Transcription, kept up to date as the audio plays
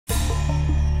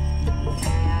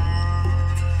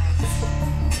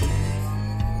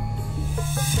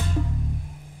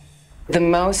The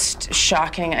most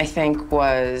shocking, I think,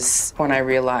 was when I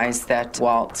realized that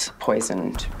Walt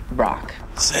poisoned Brock.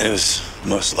 Said it was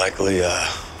most likely a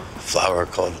flower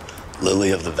called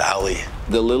Lily of the Valley.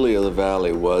 The Lily of the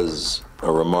Valley was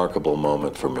a remarkable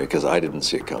moment for me because I didn't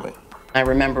see it coming. I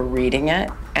remember reading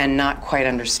it and not quite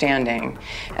understanding,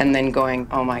 and then going,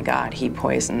 oh my God, he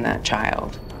poisoned that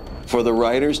child. For the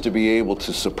writers to be able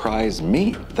to surprise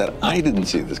me that I didn't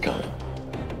see this coming,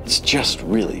 it's just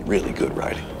really, really good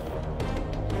writing.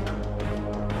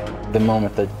 The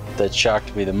moment that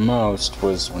shocked me the most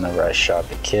was whenever I shot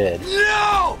the kid.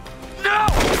 No! No!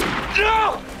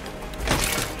 No!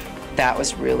 That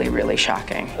was really, really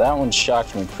shocking. That one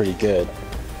shocked me pretty good.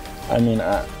 I mean,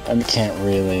 I can't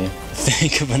really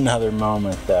think of another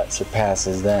moment that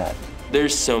surpasses that.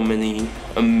 There's so many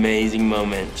amazing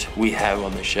moments we have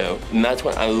on the show, and that's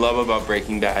what I love about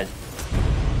Breaking Bad.